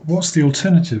What's the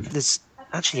alternative? There's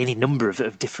actually any number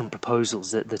of different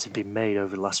proposals that have been made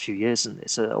over the last few years, and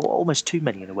it's almost too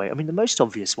many in a way. I mean, the most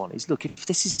obvious one is, look, if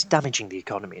this is damaging the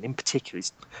economy, and in particular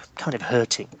is kind of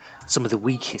hurting some of the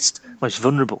weakest, most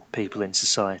vulnerable people in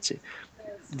society,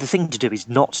 the thing to do is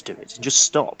not do it and just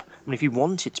stop. I mean, if you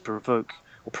wanted to provoke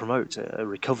or promote a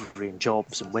recovery in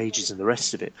jobs and wages and the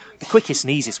rest of it, the quickest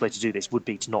and easiest way to do this would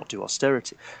be to not do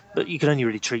austerity. But you can only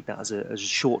really treat that as a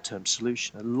short term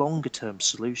solution. A longer term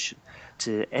solution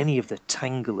to any of the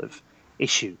tangle of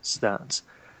issues that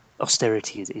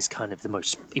austerity is kind of the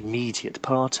most immediate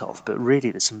part of, but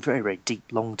really there's some very, very deep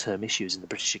long term issues in the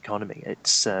British economy.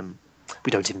 It's we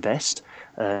don't invest.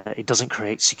 It doesn't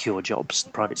create secure jobs. The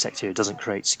private sector doesn't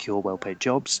create secure, well-paid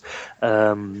jobs.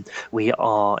 We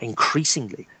are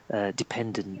increasingly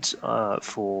dependent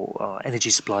for energy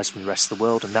supplies from the rest of the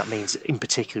world, and that means, in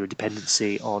particular, a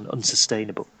dependency on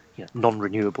unsustainable,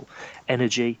 non-renewable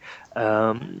energy.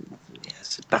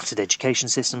 Yes, battered education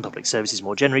system, public services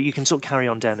more generally. You can sort of carry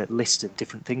on down a list of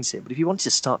different things here, but if you wanted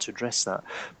to start to address that,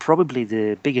 probably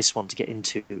the biggest one to get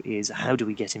into is how do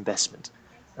we get investment?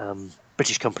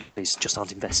 British companies just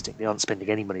aren't investing. They aren't spending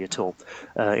any money at all.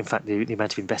 In fact, the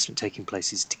amount of investment taking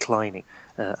place is declining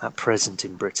at present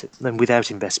in Britain. And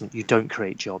without investment, you don't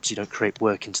create jobs, you don't create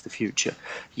work into the future.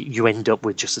 You end up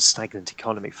with just a stagnant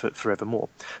economy forevermore.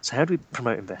 So, how do we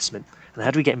promote investment? And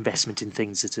how do we get investment in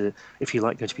things that are, if you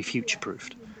like, going to be future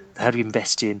proofed? How do we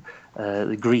invest in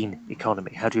the green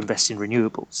economy? How do we invest in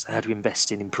renewables? How do we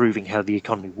invest in improving how the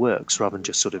economy works rather than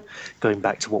just sort of going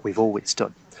back to what we've always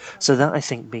done? So that I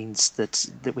think means that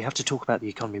we have to talk about the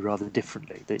economy rather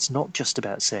differently. That it's not just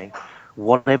about saying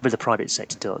whatever the private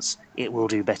sector does, it will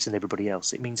do better than everybody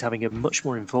else. It means having a much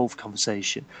more involved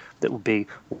conversation that will be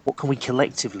what can we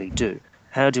collectively do?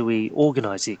 How do we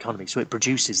organise the economy so it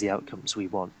produces the outcomes we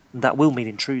want? And that will mean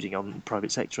intruding on the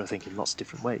private sector, I think, in lots of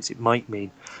different ways. It might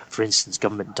mean, for instance,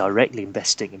 government directly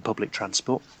investing in public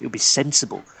transport. It would be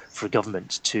sensible for a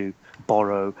government to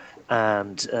borrow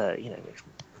and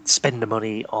spend the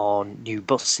money on new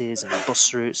buses and new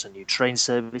bus routes and new train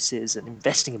services and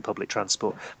investing in public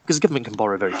transport because the government can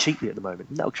borrow very cheaply at the moment.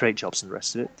 And that'll create jobs and the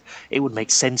rest of it. It would make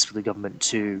sense for the government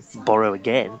to borrow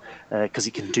again because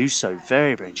it can do so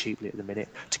very, very cheaply at the minute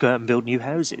to go out and build new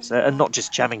houses and not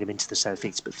just jamming them into the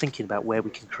southeast, but thinking about where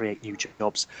we can create new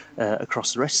jobs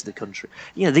across the rest of the country.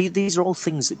 These are all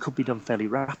things that could be done fairly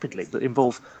rapidly, but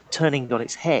involve turning on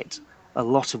its head a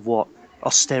lot of what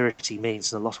austerity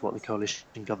means and a lot of what the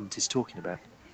coalition government is talking about.